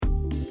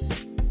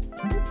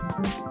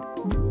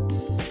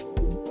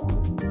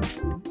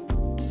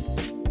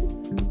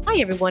Hi,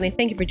 everyone, and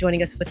thank you for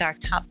joining us with our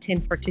top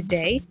 10 for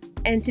today.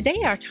 And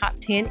today, our top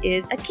 10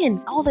 is,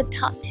 again, all the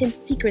top 10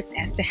 secrets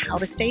as to how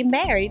to stay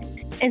married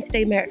and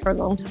stay married for a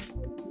long time.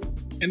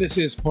 And this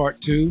is part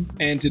 2.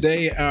 And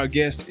today, our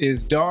guest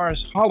is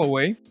Doris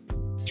Holloway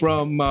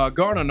from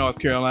Garner, North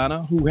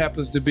Carolina, who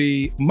happens to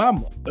be my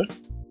mother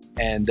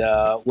and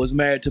was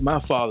married to my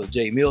father,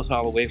 Jay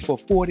Holloway, for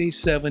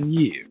 47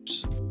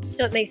 years.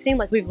 So it may seem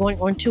like we're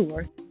going on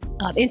tour,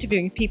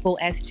 interviewing people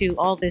as to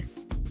all this,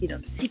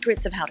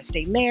 secrets of how to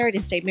stay married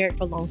and stay married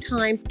for a long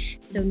time.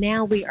 So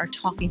now we are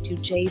talking to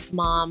Jay's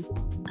mom,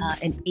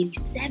 an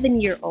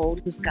 87-year-old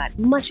who's got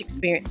much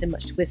experience and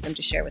much wisdom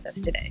to share with us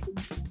today.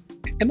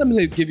 And let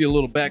me give you a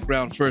little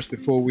background first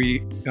before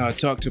we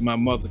talk to my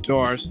mother,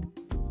 Doris.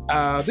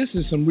 This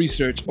is some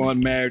research on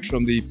marriage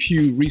from the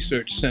Pew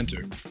Research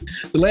Center.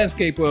 The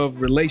landscape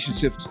of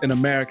relationships in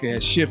America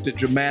has shifted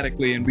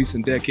dramatically in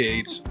recent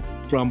decades,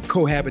 from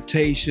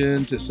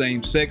cohabitation to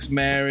same-sex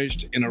marriage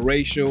to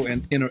interracial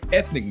and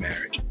interethnic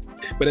marriage.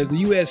 But as the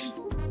U.S.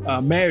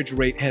 Marriage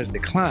rate has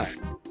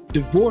declined,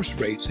 divorce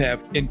rates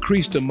have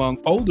increased among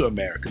older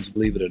Americans,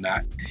 believe it or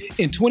not.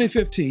 In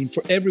 2015,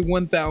 for every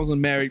 1,000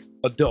 married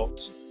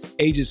adults,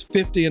 ages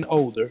 50 and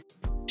older,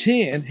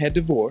 10 had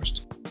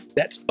divorced.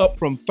 That's up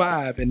from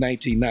 5 in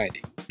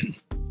 1990.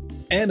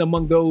 And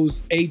among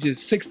those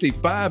ages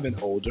 65 and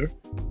older,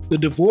 the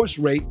divorce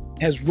rate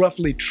has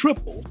roughly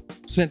tripled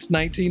since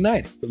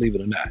 1990, believe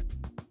it or not.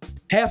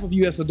 Half of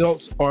U.S.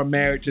 adults are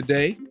married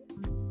today,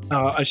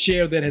 a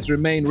share that has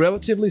remained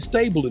relatively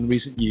stable in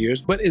recent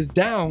years, but is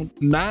down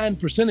 9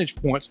 percentage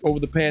points over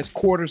the past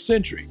quarter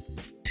century,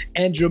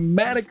 and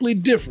dramatically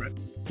different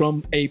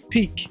from a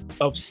peak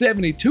of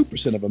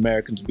 72% of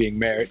Americans being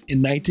married in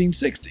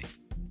 1960.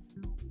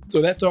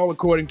 So that's all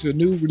according to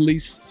new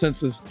release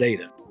census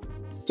data.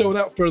 So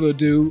without further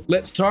ado,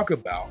 let's talk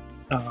about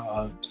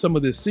some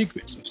of the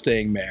secrets of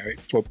staying married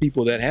for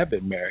people that have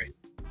been married.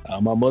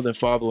 My mother and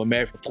father were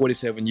married for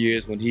 47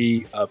 years when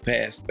he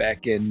passed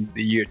back in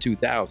the year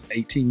 2000,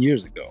 18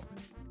 years ago.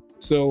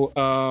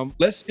 So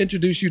let's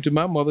introduce you to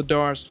my mother,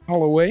 Doris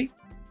Holloway,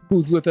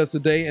 who's with us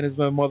today. And as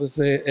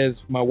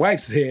my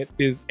wife said,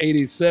 is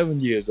 87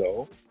 years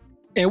old.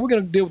 And we're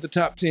going to deal with the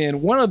top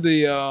 10. One of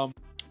the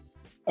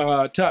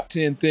top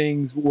 10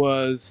 things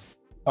was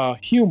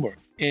humor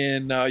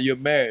in your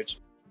marriage,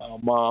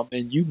 Mom.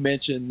 And you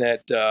mentioned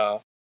that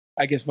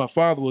I guess my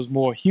father was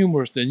more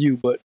humorous than you,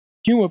 but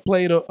humor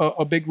played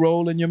a big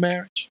role in your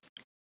marriage?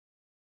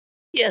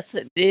 Yes,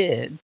 it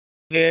did,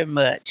 very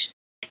much,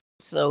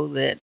 so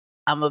that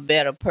I'm a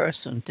better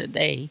person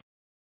today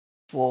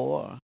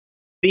for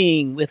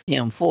being with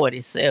him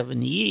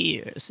 47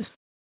 years.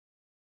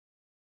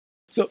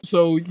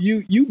 So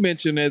you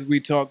mentioned, as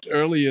we talked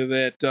earlier,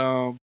 that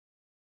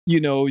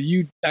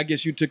I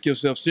guess you took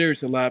yourself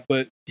serious a lot,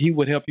 but he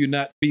would help you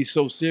not be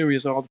so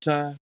serious all the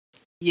time.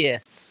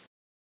 Yes.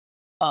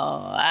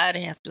 I'd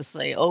have to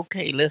say,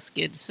 okay, let's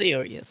get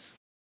serious.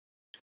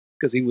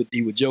 Because he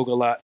would joke a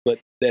lot, but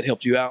that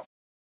helped you out?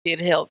 It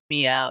helped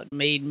me out,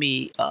 made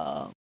me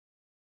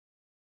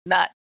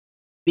not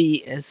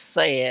be as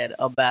sad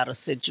about a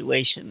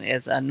situation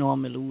as I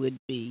normally would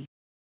be,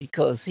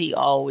 because he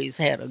always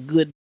had a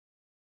good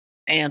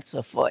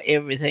answer for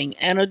everything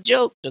and a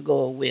joke to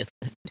go with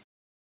it.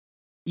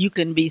 You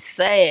can be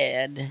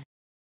sad,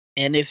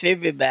 and if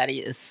everybody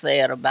is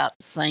sad about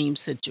the same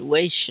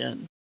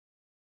situation,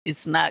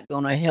 it's not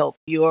going to help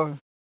your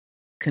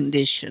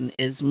condition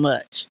as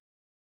much.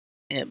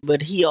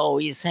 But he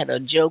always had a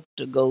joke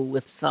to go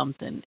with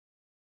something,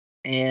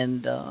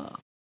 and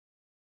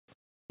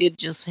it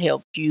just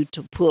helped you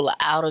to pull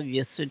out of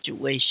your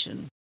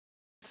situation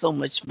so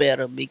much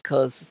better,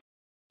 because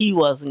he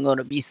wasn't going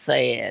to be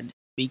sad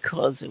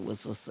because it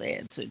was a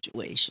sad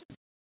situation.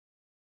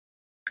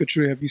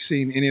 Katriel, have you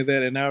seen any of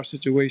that in our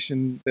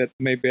situation that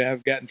maybe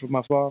I've gotten from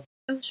my father?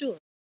 Oh, sure.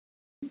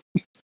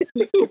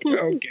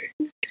 Okay.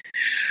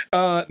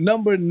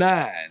 Number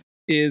 9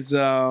 is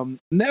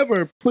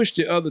never push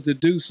the other to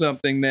do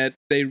something that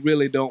they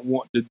really don't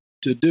want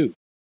to do.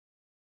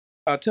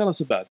 Tell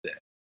us about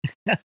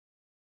that.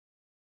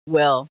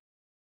 Well,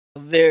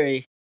 the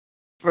very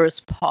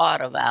first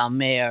part of our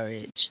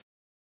marriage,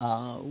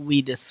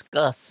 we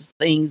discussed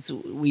things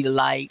we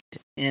liked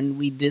and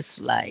we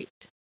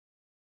disliked,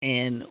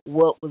 and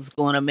what was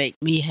going to make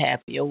me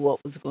happy or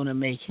what was going to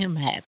make him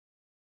happy.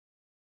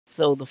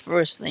 So the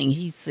first thing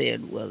he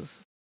said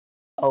was,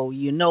 oh,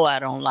 I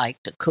don't like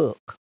to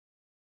cook,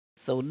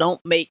 so don't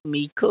make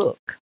me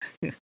cook.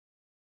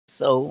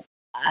 So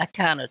I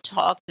kind of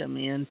talked him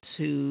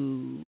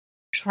into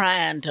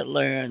trying to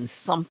learn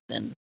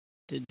something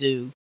to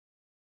do.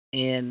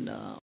 And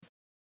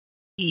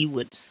he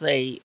would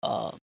say,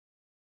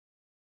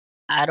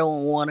 I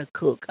don't want to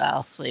cook.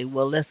 I'll say,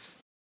 well, let's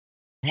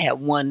have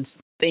one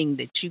thing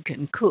that you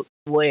can cook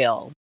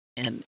well,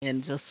 and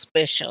just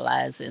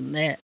specialize in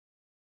that.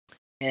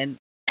 And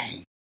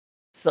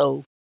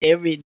so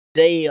every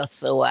day or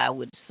so, I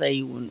would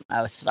say when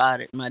I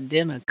started my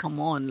dinner, come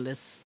on,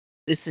 this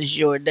is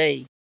your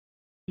day.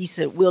 he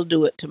said, we'll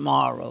do it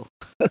tomorrow.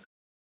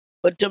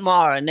 But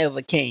tomorrow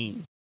never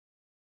came.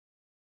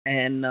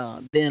 And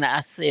then I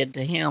said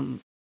to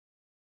him,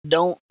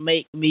 don't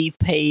make me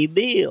pay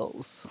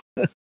bills.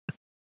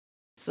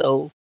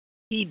 So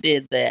he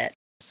did that.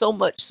 So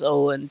much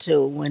so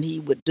until when he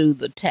would do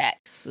the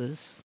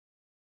taxes,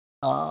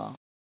 I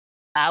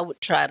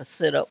would try to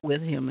sit up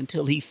with him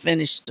until he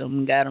finished them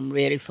and got them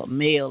ready for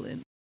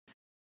mailing.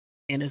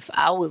 And if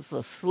I was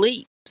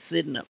asleep,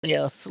 sitting up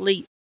there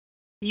asleep,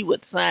 he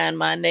would sign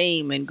my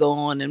name and go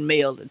on and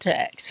mail the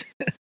tax.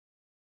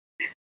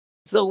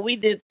 So we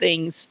did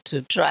things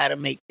to try to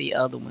make the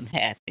other one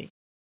happy.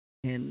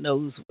 And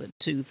those were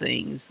two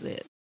things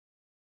that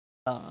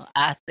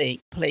I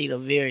think played a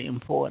very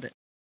important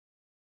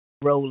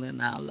role in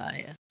our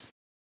lives.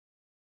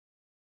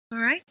 All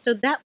right. So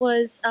that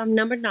was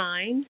number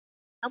 9.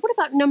 What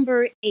about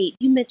number 8?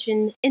 You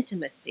mentioned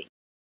intimacy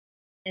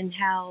and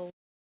how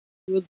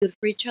we were good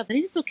for each other.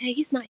 And it's okay.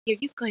 He's not here.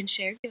 You go ahead and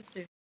share. Give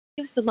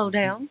us the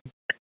lowdown.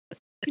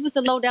 Give us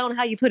the lowdown on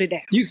how you put it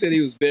down. You said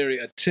he was very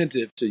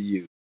attentive to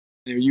you.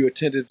 Were you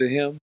attentive to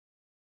him?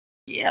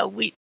 Yeah,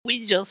 we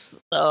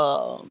just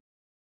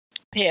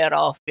paired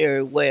off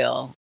very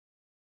well.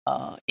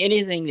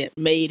 Anything that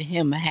made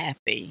him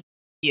happy,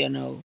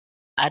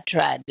 I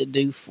tried to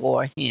do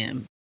for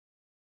him.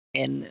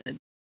 And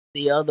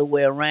the other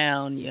way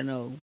around,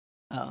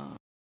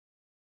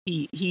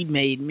 he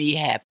made me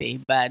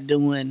happy by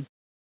doing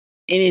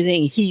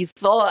anything he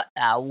thought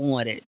I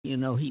wanted,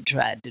 he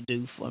tried to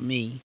do for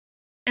me.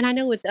 And I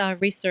know with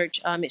research,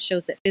 it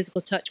shows that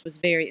physical touch was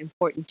very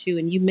important too.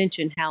 And you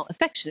mentioned how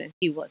affectionate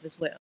he was as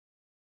well.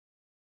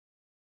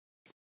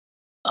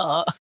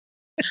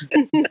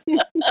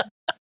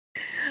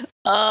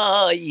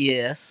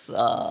 Yes.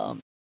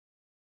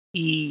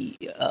 He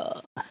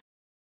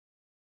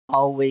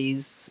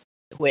always,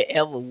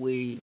 wherever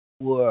we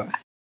were,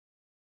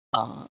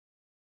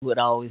 would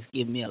always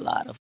give me a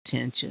lot of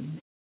attention.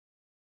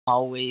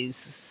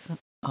 Always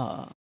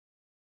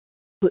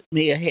put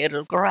me ahead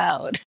of the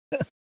crowd.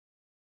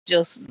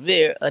 Just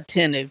very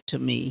attentive to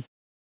me.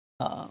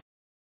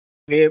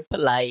 Very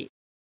polite.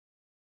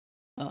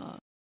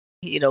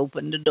 He'd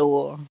open the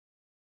door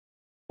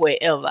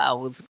wherever I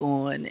was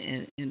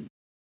going, and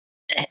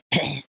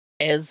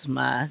as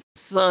my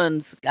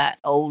sons got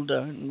older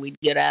and we'd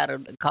get out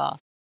of the car,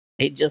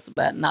 they just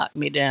about knocked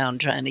me down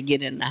trying to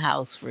get in the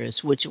house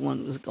first, which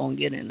one was going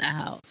to get in the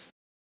house.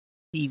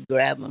 He'd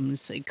grab them and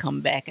say,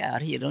 come back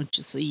out here, don't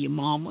you see your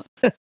mama?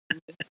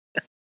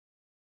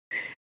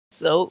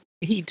 So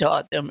he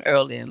taught them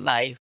early in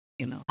life,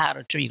 how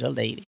to treat a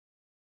lady.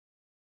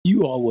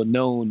 You all were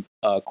known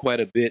quite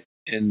a bit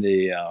in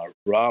the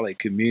Raleigh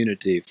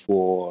community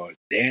for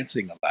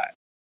dancing a lot.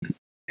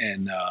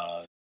 And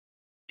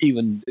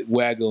even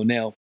where I go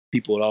now,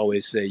 people would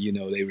always say,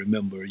 they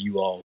remember you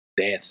all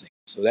dancing.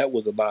 So that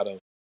was a lot of,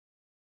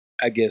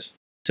 I guess,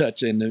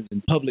 touch and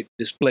public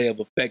display of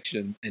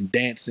affection and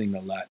dancing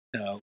a lot.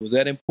 Was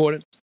that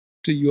important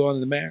to you all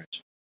in the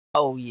marriage?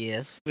 Oh,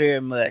 yes,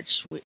 very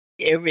much.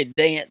 Every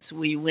dance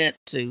we went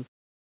to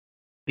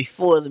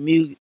before the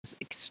music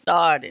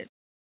started,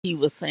 he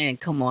was saying,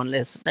 come on,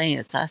 let's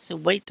dance. I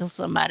said, wait till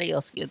somebody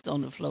else gets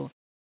on the floor.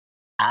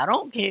 I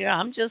don't care.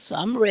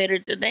 I'm ready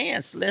to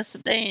dance. Let's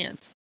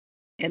dance.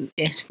 And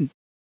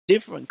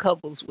different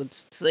couples would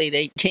say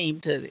they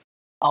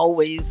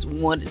always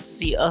wanted to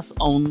see us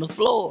on the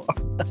floor.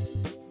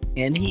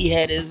 And he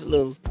had his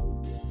little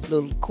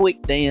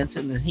quick dance,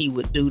 and then he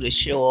would do the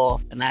show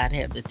off, and I'd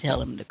have to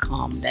tell him to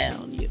calm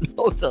down,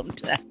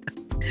 sometimes.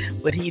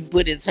 But he'd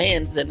put his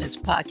hands in his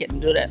pocket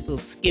and do that little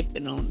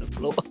skipping on the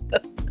floor.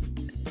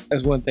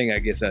 That's one thing I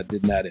guess I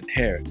did not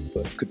inherit,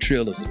 but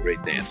Katriel is a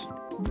great dancer.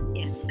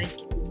 Yes, thank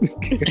you.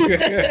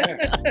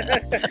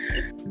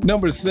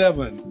 Number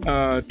 7,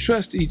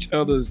 trust each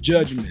other's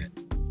judgment.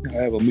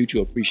 Have a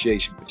mutual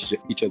appreciation for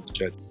each other's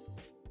judgment.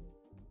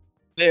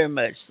 Very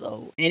much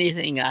so.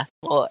 Anything I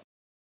thought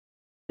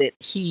that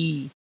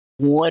he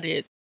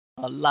wanted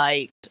or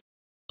liked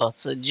or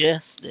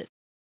suggested,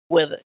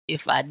 whether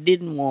if I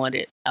didn't want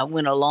it, I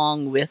went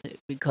along with it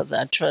because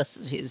I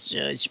trusted his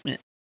judgment.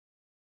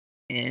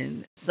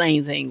 And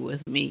same thing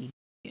with me,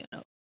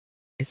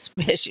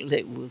 especially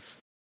it was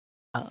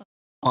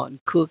on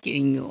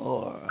cooking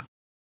or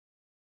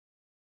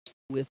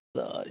with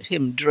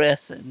him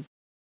dressing.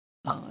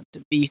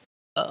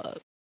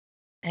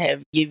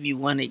 Give you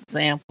one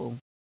example.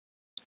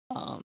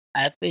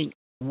 I think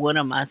one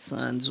of my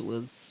sons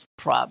was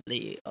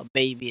probably a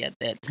baby at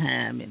that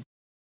time, and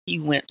he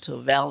went to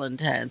a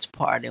Valentine's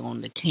party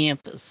on the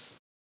campus,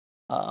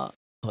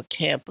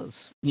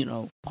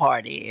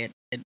 party at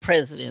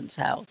President's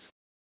house.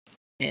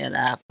 And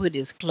I put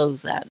his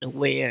clothes out to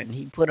wear, and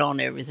he put on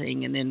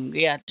everything, and then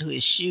we got to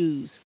his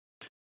shoes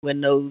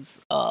when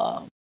those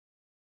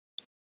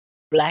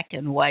black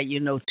and white,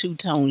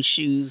 two-tone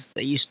shoes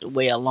they used to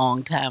wear a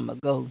long time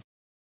ago.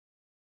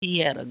 He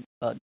had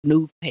a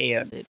new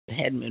pair that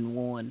hadn't been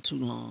worn too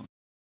long.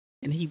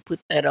 And he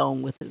put that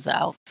on with his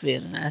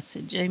outfit. And I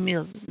said, Jay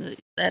Mills,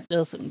 that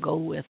doesn't go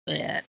with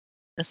that.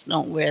 Let's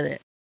don't wear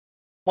that.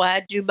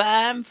 why'd you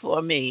buy them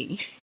for me?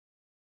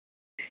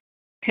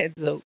 And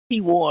so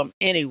he wore them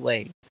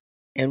anyway.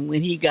 And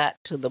when he got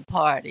to the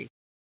party,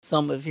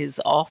 some of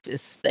his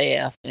office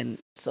staff and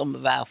some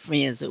of our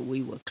friends that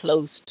we were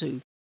close to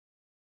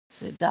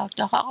said,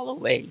 Dr.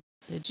 Holloway,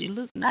 said, you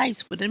look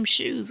nice, but them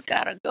shoes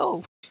gotta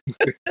go.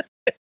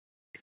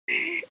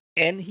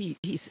 And he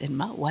said,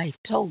 my wife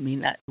told me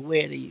not to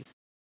wear these.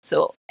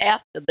 So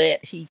after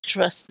that, he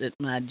trusted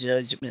my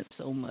judgment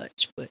so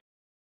much. But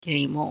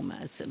came home,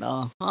 I said,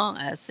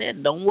 I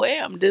said, don't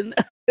wear them, didn't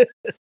I?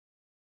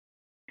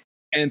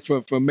 And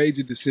for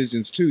major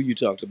decisions too, you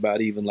talked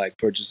about even like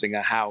purchasing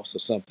a house or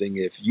something.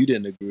 If you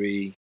didn't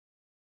agree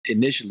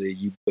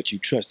initially, but you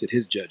trusted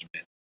his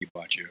judgment, you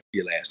bought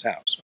your last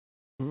house.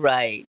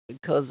 Right,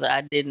 because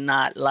I did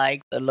not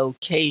like the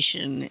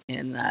location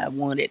and I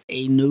wanted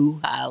a new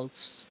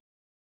house.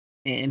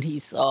 And he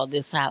saw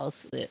this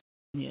house that,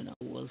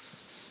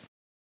 was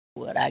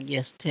what I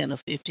guess 10 or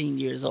 15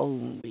 years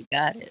old when we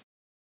got it.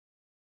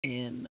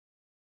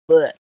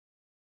 But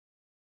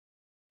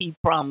he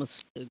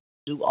promised to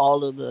do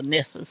all of the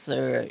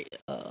necessary,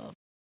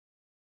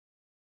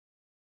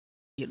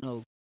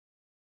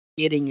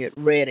 getting it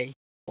ready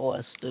for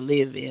us to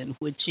live in,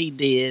 which he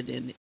did.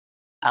 And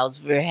I was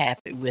very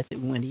happy with it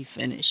when he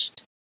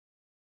finished.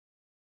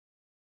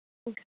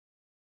 Okay.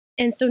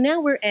 And so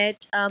now we're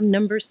at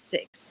number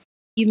 6.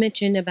 You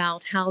mentioned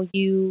about how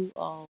you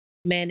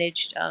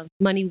managed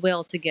money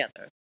well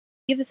together.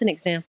 Give us an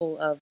example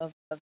of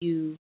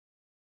you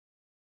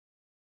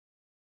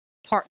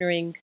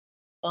partnering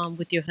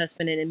with your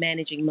husband and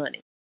managing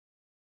money.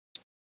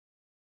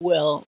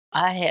 Well,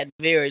 I had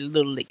very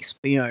little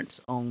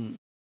experience on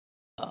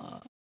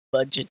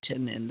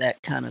budgeting and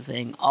that kind of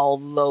thing,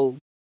 although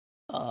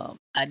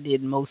I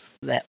did most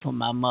of that for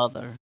my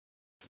mother,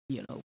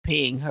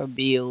 paying her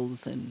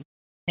bills and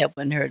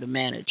helping her to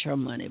manage her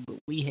money. But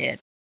we had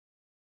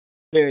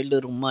very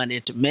little money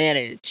to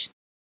manage.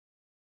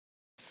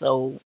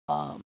 So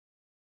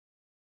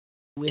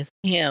with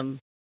him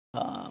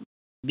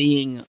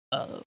being,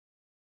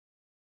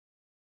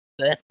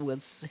 that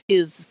was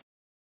his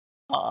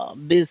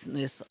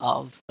business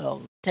of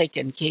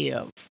taking care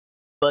of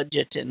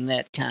budget and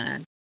that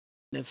kind.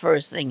 The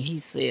first thing he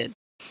said,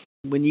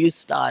 when you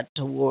start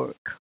to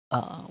work,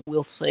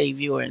 we'll save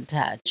your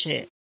entire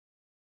check.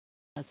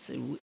 I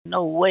said,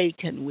 no way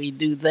can we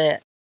do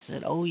that. I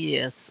said, oh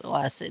yes. So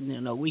I said,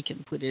 we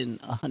can put in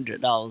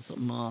 $100 a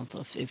month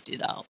or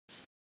 $50.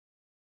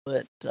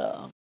 But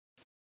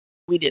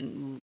we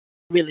didn't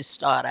really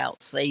start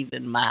out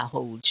saving my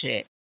whole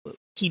check. But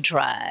he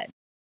tried.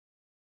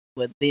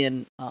 But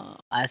then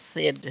I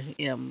said to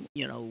him,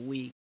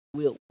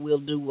 we'll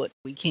do what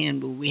we can,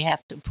 but we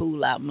have to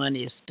pool our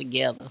monies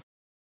together.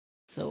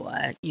 So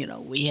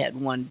we had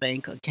one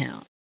bank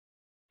account.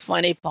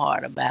 Funny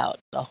part about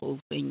the whole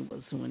thing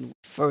was when we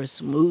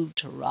first moved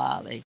to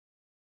Raleigh,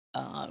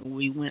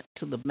 we went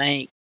to the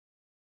bank,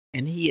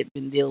 and he had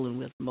been dealing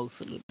with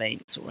most of the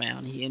banks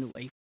around here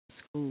anyway from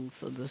school.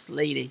 So this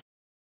lady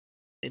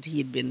that he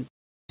had been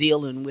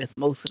dealing with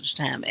most of the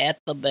time at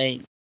the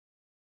bank,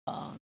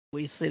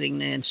 we sitting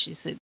there, and she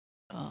said,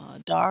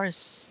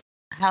 Doris,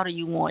 how do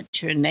you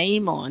want your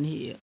name on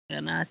here?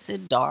 And I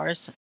said,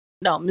 Doris,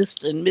 no,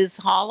 Mr. and Ms.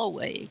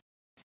 Holloway.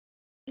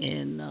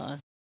 And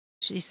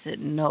she said,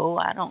 no,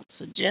 I don't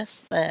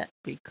suggest that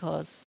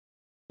because,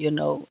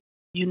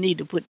 you need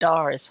to put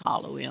Doris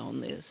Holloway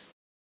on this.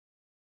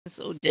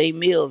 So Jay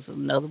Mills,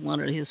 another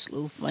one of his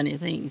little funny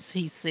things,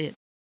 he said,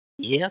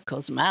 yeah,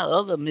 because my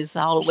other Miss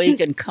Holloway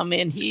can come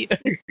in here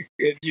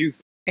and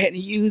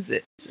use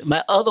it. So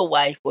my other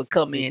wife would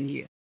come in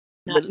here.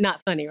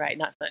 Not funny, right?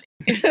 Not funny.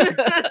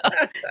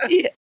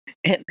 Yeah.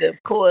 And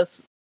of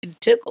course, it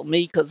tickled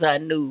me because I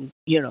knew,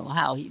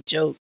 how he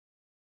joked.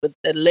 But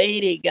the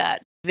lady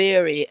got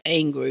very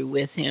angry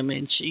with him,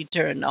 and she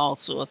turned all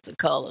sorts of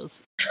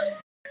colors.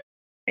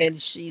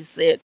 And she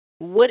said,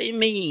 what do you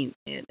mean?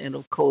 And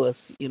of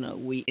course,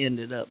 we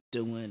ended up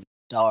doing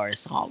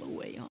Doris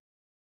Holloway. All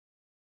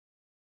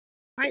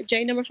right,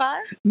 Jay, number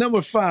 5.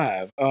 Number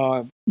 5,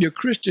 your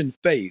Christian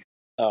faith.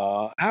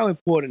 How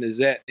important is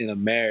that in a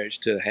marriage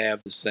to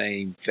have the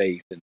same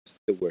faith and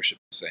to worship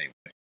the same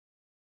way?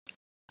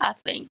 I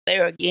think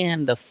there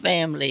again, the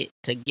family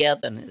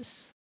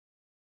togetherness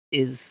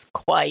is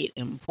quite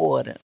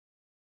important.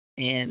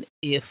 And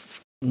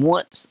if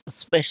once,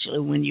 especially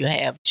when you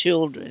have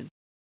children,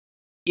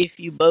 if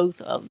you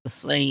both are the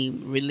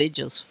same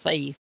religious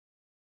faith,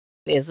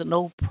 there's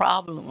no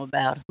problem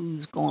about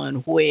who's going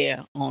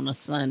where on a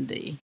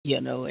Sunday,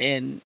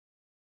 and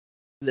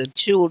the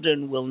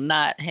children will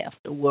not have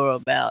to worry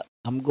about,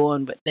 I'm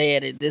going with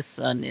Daddy this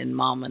Sunday and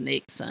Mama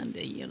next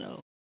Sunday,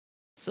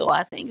 So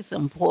I think it's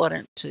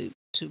important to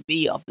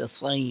be of the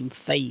same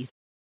faith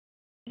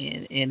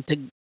and to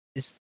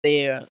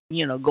they're,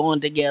 going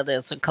together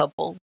as a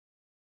couple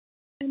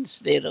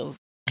instead of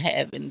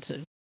having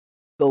to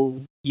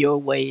go your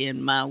way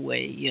and my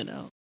way,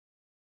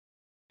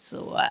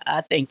 So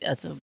I think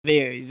that's a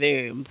very,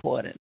 very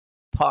important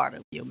part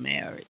of your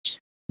marriage.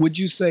 Would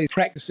you say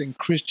practicing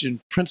Christian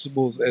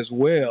principles as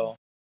well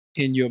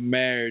in your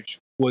marriage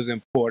was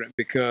important?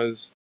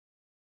 Because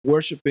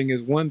worshiping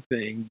is one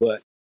thing,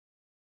 but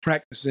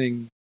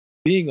practicing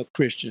being a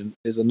Christian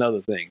is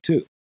another thing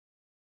too.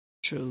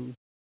 True,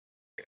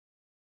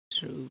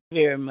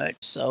 very much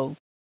so,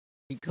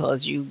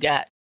 because you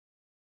got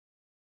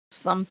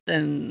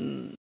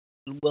something,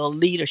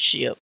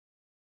 leadership,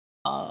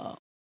 uh,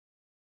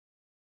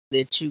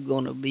 that you're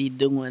going to be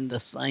doing the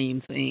same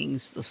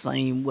things the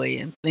same way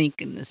and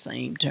thinking the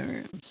same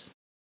terms.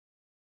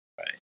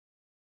 Right.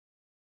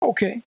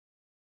 Okay.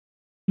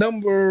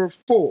 Number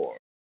 4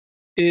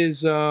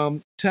 is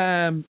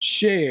time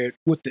shared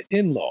with the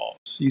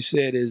in-laws. You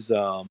said is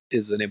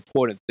an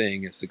important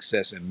thing in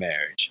success in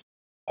marriage.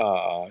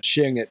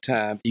 Sharing that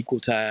time, equal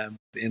time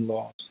with the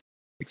in-laws.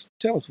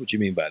 Tell us what you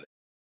mean by that.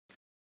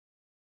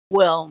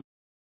 Well,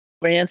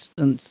 for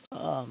instance,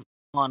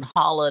 on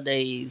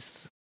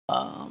holidays,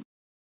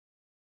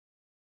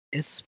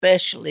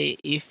 especially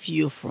if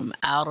you're from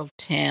out of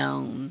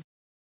town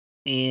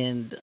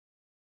and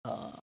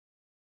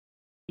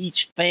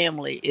each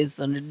family is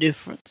in a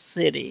different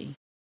city,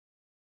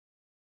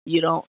 you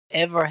don't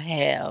ever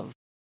have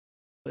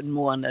but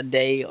more than a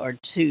day or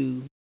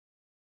two,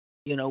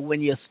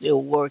 when you're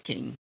still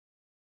working.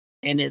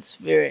 And it's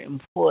very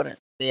important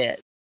that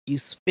you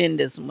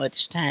spend as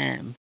much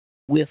time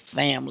with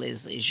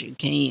families as you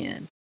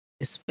can,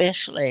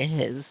 especially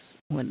as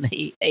when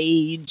they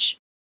age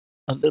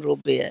a little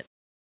bit.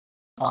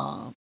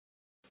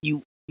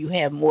 You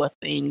have more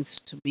things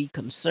to be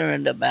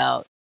concerned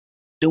about,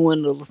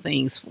 doing little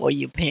things for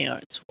your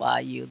parents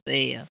while you're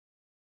there.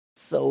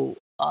 So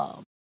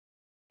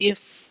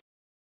if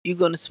you're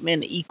going to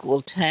spend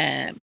equal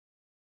time,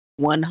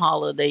 one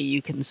holiday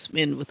you can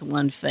spend with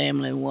one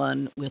family,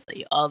 one with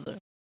the other,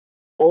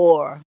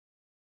 or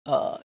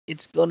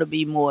it's going to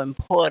be more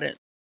important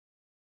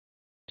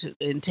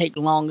and take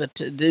longer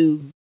to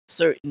do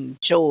certain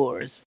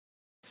chores.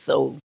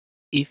 So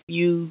if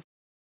you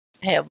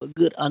have a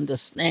good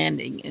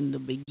understanding in the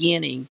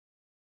beginning,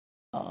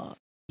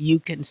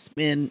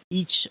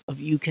 each of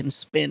you can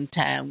spend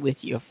time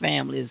with your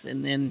families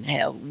and then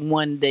have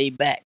one day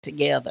back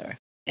together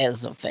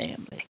as a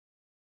family.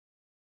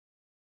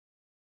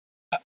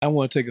 I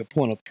want to take a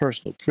point of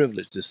personal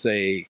privilege to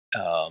say,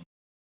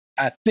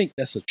 I think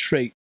that's a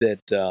trait that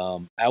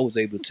I was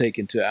able to take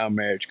into our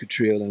marriage,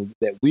 Katriel, and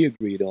that we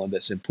agreed on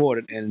that's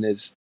important. And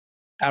it's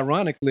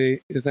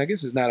ironically, it's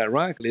not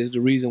ironically, it's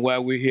the reason why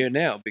we're here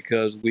now,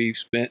 because we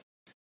spent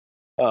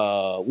 3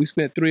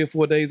 or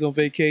 4 days on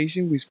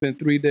vacation. We spent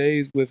 3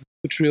 days with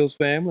Katriel's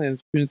family and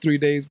spent 3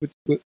 days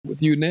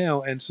with you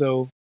now. And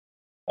so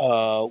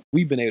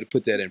we've been able to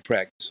put that in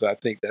practice. So I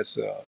think that's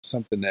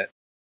something that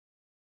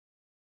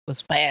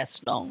was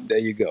passed on. There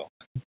you go.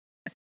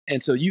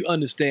 And so you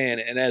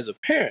understand, and as a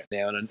parent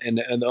now, and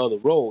the other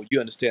role, you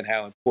understand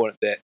how important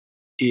that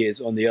is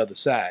on the other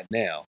side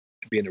now,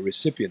 being a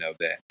recipient of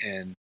that,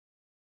 and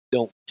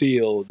don't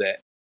feel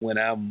that when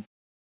I'm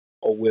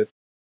with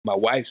my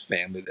wife's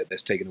family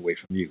that's taken away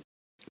from you.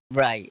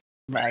 Right.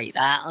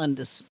 I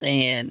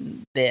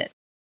understand that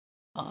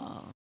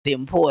the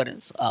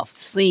importance of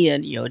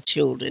seeing your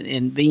children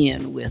and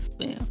being with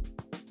them.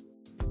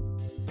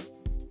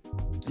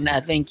 And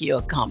I think you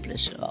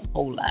accomplish a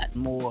whole lot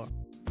more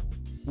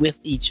with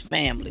each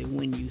family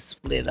when you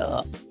split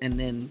up. And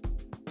then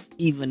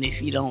even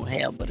if you don't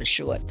have but a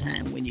short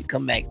time, when you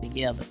come back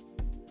together,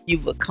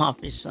 you've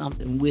accomplished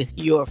something with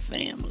your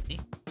family,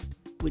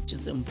 which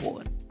is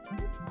important.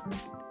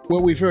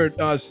 Well, we've heard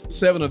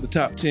 7 of the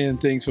top 10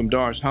 things from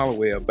Doris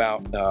Holloway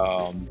about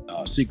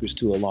secrets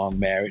to a long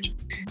marriage.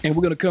 And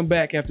we're going to come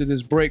back after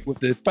this break with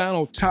the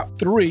final top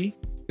 3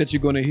 that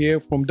you're going to hear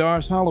from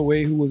Doris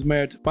Holloway, who was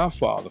married to my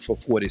father for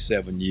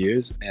 47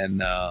 years.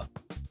 And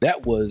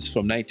that was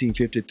from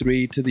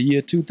 1953 to the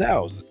year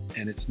 2000.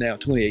 And it's now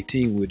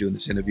 2018 when we're doing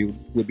this interview.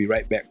 We'll be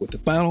right back with the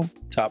final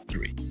top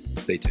 3.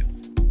 Stay tuned.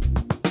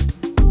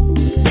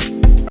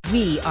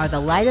 We are the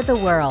light of the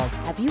world.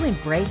 Have you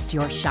embraced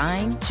your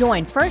shine?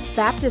 Join First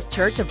Baptist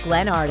Church of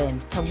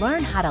Glenarden to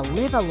learn how to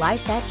live a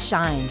life that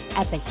shines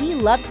at the He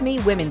Loves Me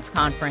Women's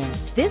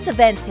Conference. This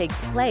event takes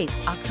place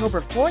October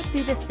 4th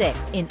through the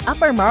 6th in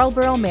Upper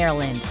Marlboro,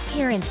 Maryland.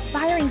 Hear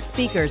inspiring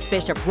speakers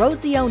Bishop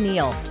Rosie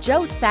O'Neill,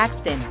 Joe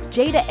Saxton,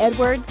 Jada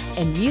Edwards,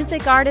 and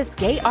music artists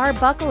Gay R.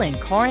 Buckle and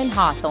Corin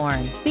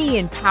Hawthorne. Be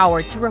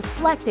empowered to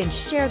reflect and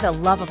share the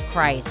love of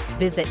Christ.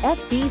 Visit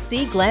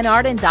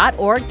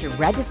fbcglenarden.org to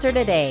register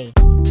today.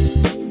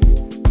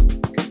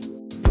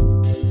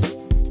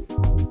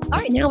 All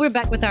right, now we're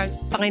back with our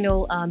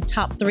final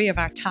top 3 of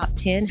our top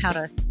 10, how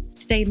to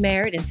stay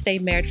married and stay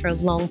married for a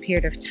long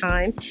period of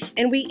time.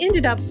 And we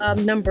ended up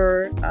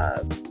number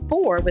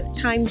 4 with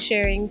time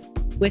sharing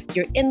with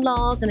your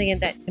in-laws. And again,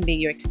 that can be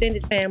your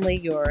extended family,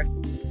 your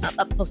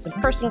up close and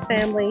personal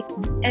family.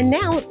 And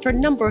now for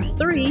number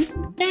 3,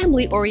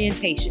 family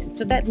orientation.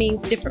 So that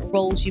means different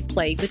roles you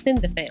play within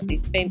the family,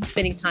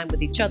 spending time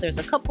with each other as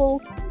a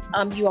couple.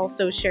 You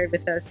also shared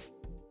with us,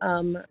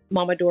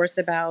 Mama Doris,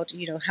 about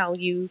how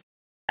you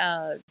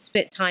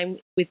spent time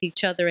with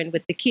each other and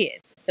with the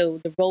kids. So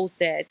the roles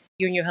that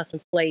you and your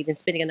husband played and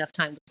spending enough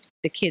time with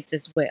the kids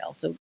as well.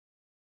 So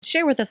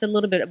share with us a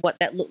little bit of what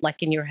that looked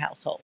like in your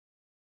household.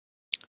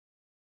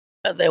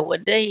 There were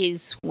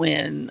days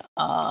when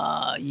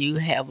you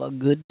have a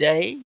good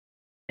day.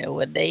 There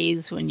were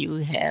days when you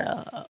had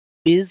a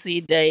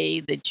busy day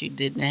that you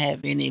didn't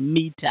have any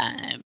me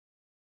time.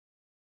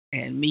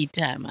 And me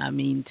time, I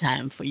mean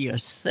time for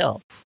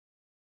yourself.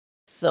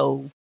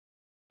 So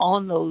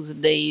on those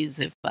days,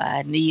 if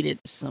I needed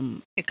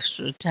some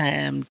extra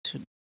time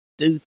to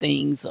do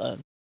things or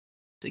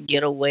to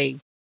get away,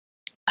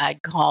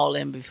 I'd call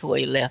him before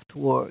he left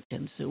work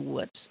and say,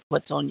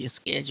 what's on your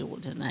schedule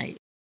tonight?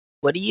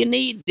 What do you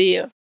need,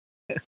 dear?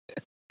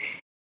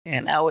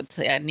 And I would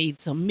say, I need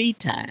some me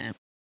time.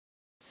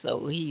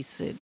 So he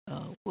said,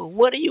 well,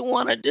 what do you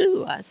want to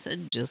do? I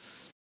said,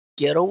 just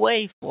get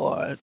away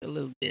for a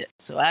little bit.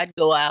 So I'd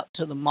go out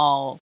to the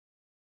mall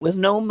with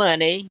no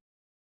money,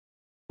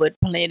 but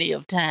plenty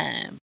of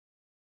time.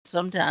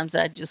 Sometimes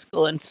I'd just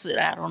go and sit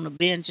out on the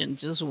bench and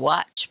just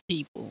watch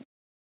people.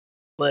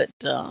 But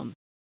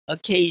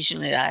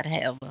occasionally I'd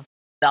have $1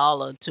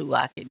 or $2.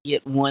 I could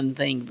get one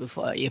thing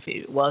before, if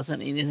it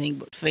wasn't anything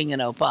but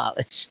fingernail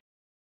polish.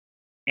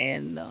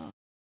 And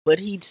but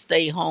he'd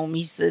stay home.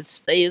 He said,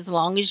 stay as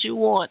long as you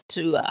want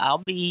to.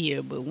 I'll be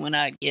here. But when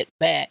I get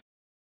back,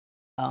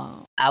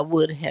 I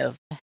would have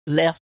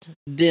left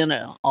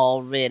dinner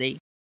already.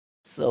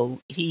 So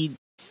he'd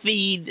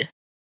feed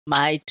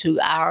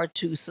our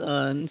two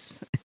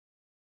sons.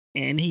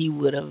 And he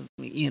would have,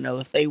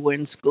 if they were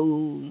in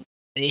school,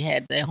 they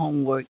had their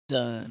homework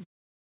done.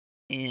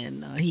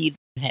 And he'd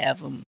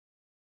have them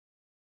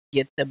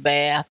get the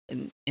bath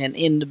and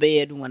in the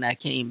bed when I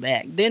came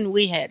back. Then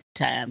we had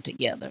time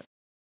together.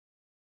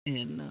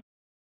 And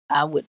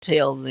I would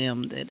tell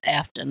them that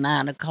after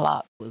 9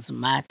 o'clock was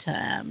my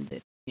time,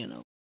 that,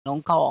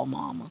 don't call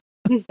mama.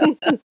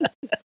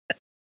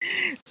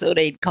 So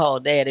they'd call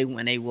daddy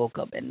when they woke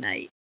up at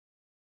night.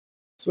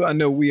 So I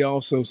know we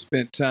also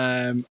spent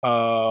time,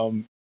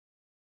 when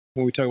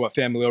we talk about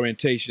family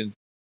orientation,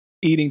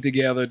 eating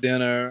together,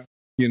 dinner,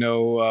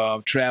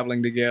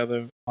 traveling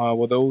together.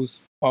 Were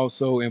those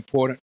also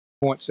important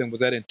points, and was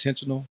that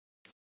intentional?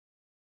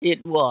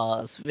 It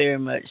was, very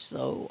much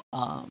so.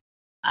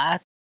 I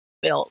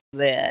felt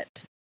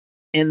that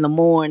in the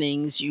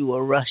mornings you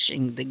were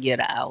rushing to get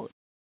out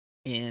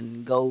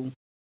and go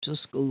to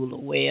school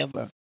or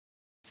wherever.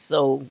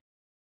 So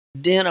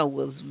dinner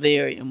was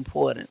very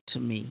important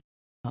to me,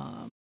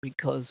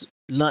 because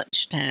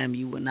lunchtime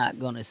you were not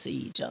going to see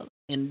each other.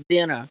 And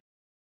dinner,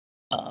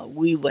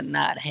 we would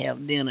not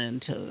have dinner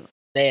until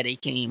daddy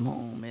came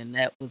home, and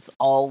that was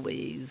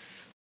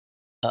always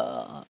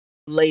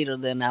later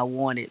than I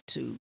wanted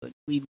to. But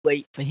we'd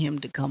wait for him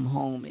to come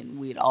home, and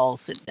we'd all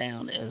sit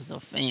down as a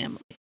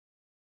family.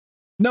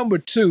 Number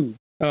two,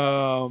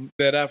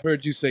 that I've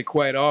heard you say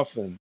quite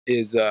often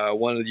is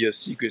one of your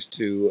secrets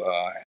to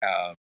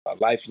a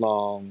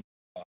lifelong,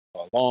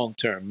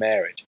 long-term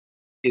marriage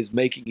is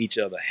making each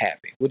other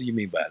happy. What do you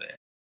mean by that?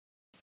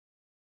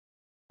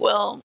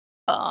 Well,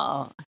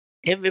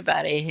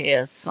 everybody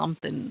has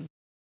something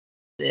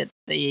that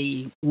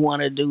they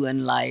want to do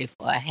in life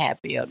or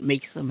happy or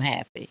makes them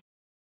happy.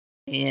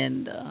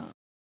 And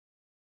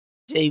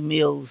Jay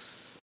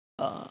Mills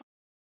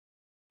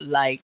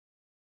like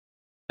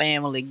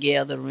family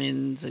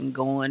gatherings and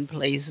going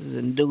places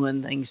and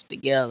doing things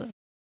together.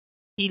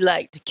 He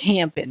liked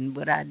camping,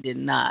 but I did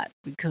not,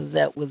 because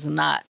that was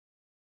not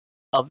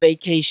a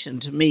vacation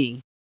to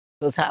me,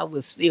 because I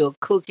was still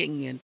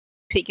cooking and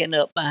picking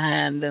up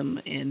behind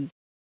them and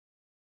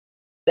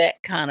that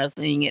kind of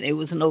thing, and it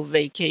was no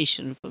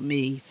vacation for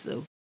me.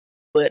 So,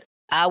 but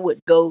I would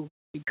go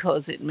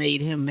because it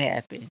made him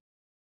happy,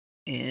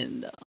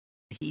 and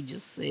he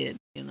just said,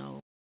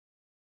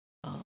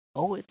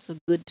 oh, it's a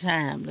good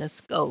time,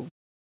 let's go.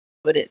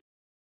 But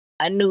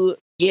I knew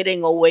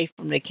getting away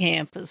from the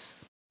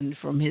campus and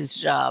from his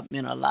job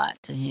meant a lot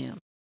to him,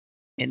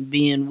 and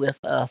being with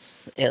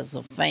us as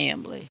a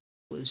family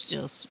was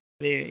just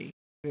very,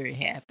 very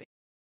happy.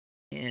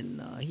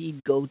 And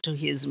he'd go to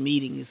his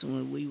meetings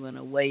when we went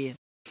away and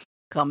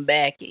come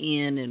back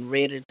in and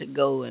ready to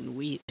go.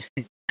 And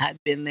I'd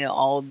been there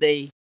all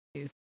day,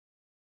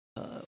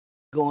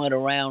 going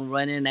around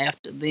running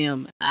after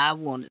them. I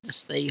wanted to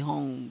stay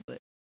home, but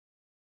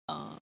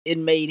it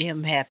made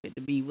him happy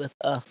to be with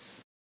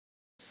us.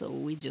 So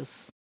we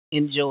just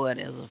enjoyed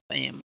as a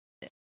family.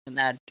 And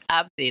I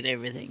did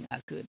everything I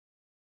could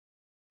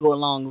go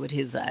along with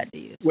his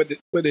ideas.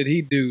 What did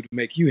he do to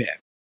make you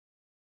happy?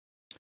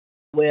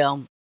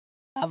 Well,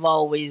 I've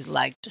always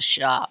liked to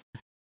shop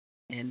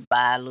and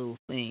buy little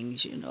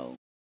things,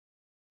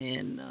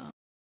 And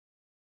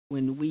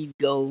when we'd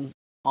go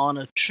on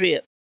a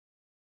trip,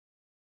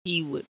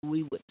 we would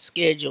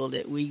schedule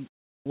that we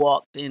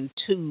walked in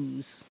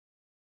twos,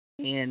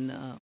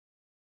 and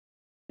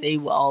they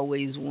were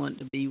always wanting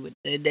to be with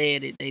their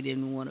daddy. They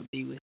didn't want to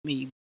be with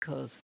me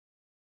because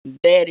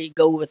daddy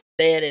go with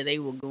daddy. They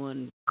were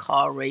going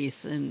car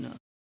racing or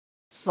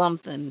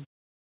something.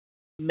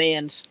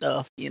 man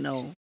stuff,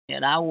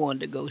 and I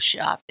wanted to go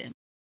shopping.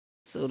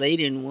 So they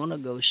didn't want to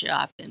go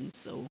shopping.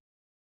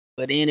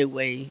 But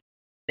anyway,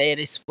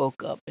 Daddy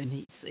spoke up and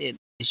he said,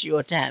 "It's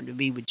your time to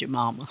be with your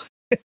mama."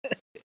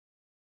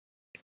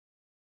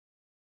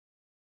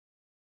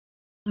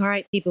 All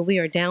right, people, we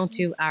are down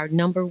to our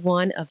number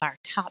one of our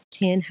top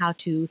 10, how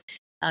to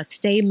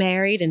stay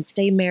married and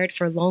stay married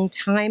for a long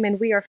time. And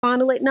we are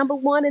finally at number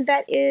one, and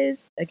that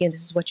is, again,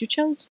 this is what you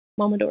chose,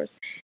 Mama Doris,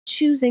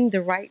 choosing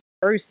the right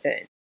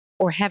person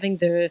or having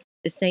the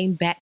same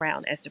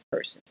background as the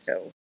person.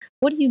 So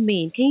what do you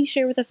mean? Can you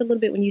share with us a little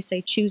bit when you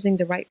say choosing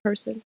the right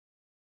person?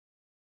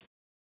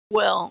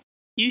 Well,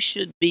 you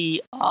should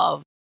be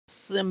of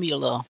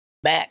similar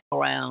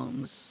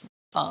backgrounds.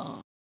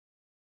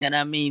 And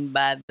I mean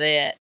by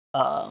that,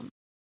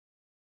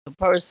 the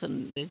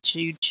person that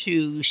you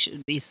choose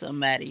should be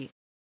somebody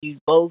you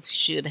both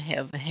should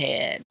have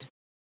had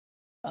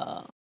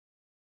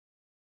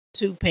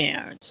two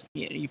parents,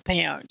 your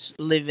parents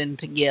living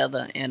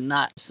together and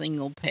not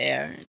single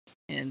parents.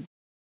 And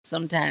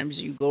sometimes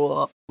you grow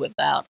up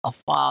without a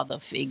father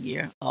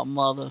figure or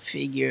mother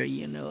figure,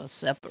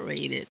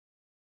 separated.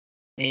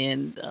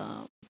 And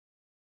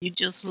you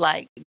just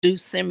like do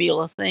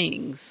similar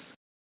things.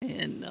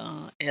 And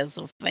as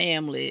a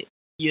family,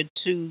 your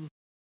two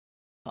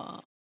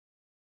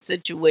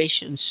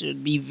situations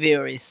should be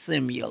very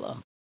similar.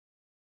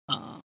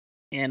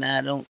 And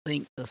I don't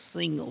think the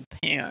single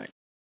parent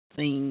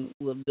thing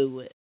will do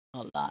it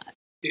a lot.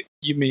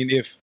 You mean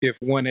if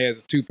one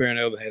has a two-parent,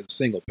 the other has a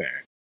single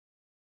parent?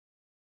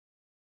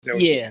 Is that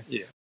what Yes.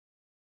 you're saying?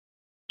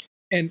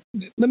 Yeah. And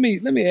let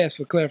me ask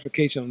for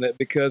clarification on that,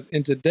 because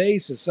in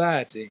today's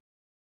society,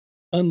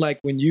 unlike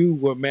when you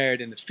were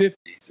married in the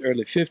 50s,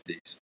 early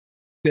 50s,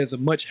 there's a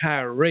much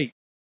higher rate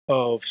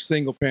of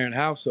single parent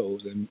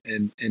households.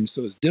 And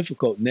so it's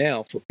difficult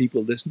now for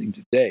people listening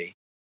today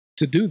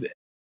to do that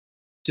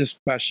just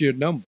by sheer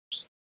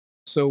numbers.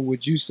 So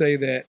would you say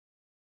that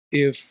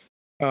if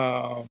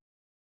both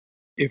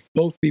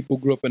people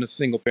grew up in a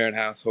single parent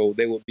household,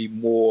 they would be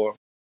more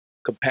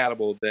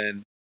compatible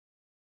than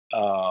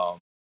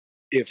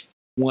if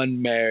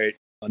one married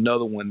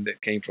another one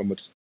that came from a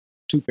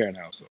two-parent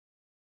household?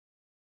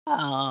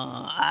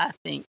 I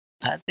think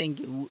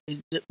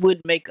it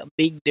would make a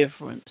big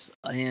difference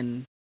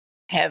in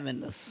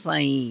having the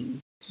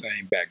same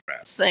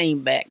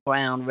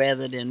background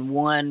rather than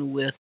one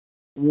with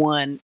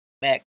one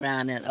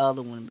background and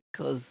other one,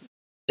 because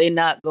they're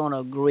not going to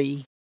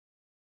agree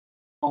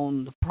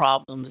on the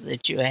problems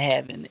that you're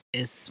having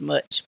as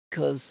much,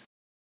 because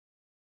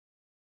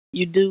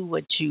you do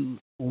what you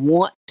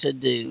want to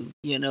do.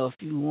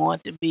 If you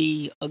want to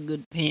be a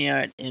good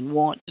parent and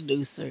want to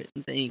do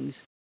certain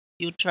things,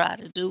 you'll try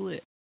to do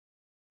it.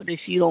 But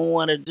if you don't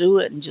want to do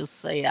it and just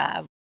say,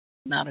 "I'm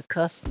not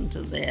accustomed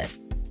to that,"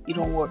 you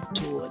don't work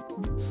toward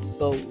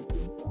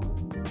goals.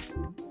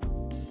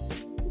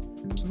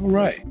 All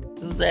right.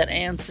 Does that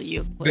answer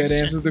your question? That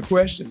answers the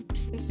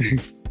questions.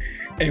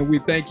 And we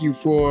thank you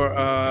for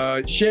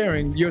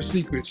sharing your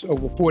secrets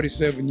over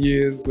 47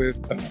 years with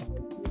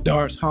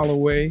Doris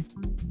Holloway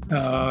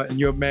and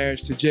your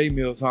marriage to J.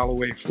 Mills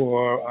Holloway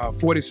for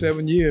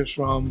 47 years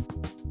from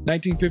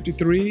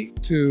 1953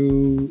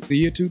 to the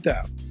year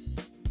 2000.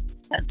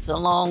 That's a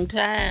long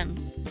time.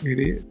 It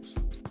is.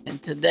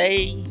 And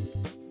today,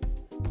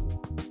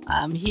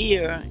 I'm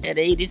here at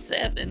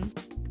 87.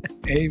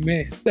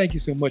 Amen. Thank you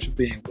so much for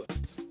being with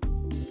us.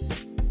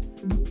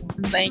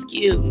 Thank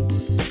you.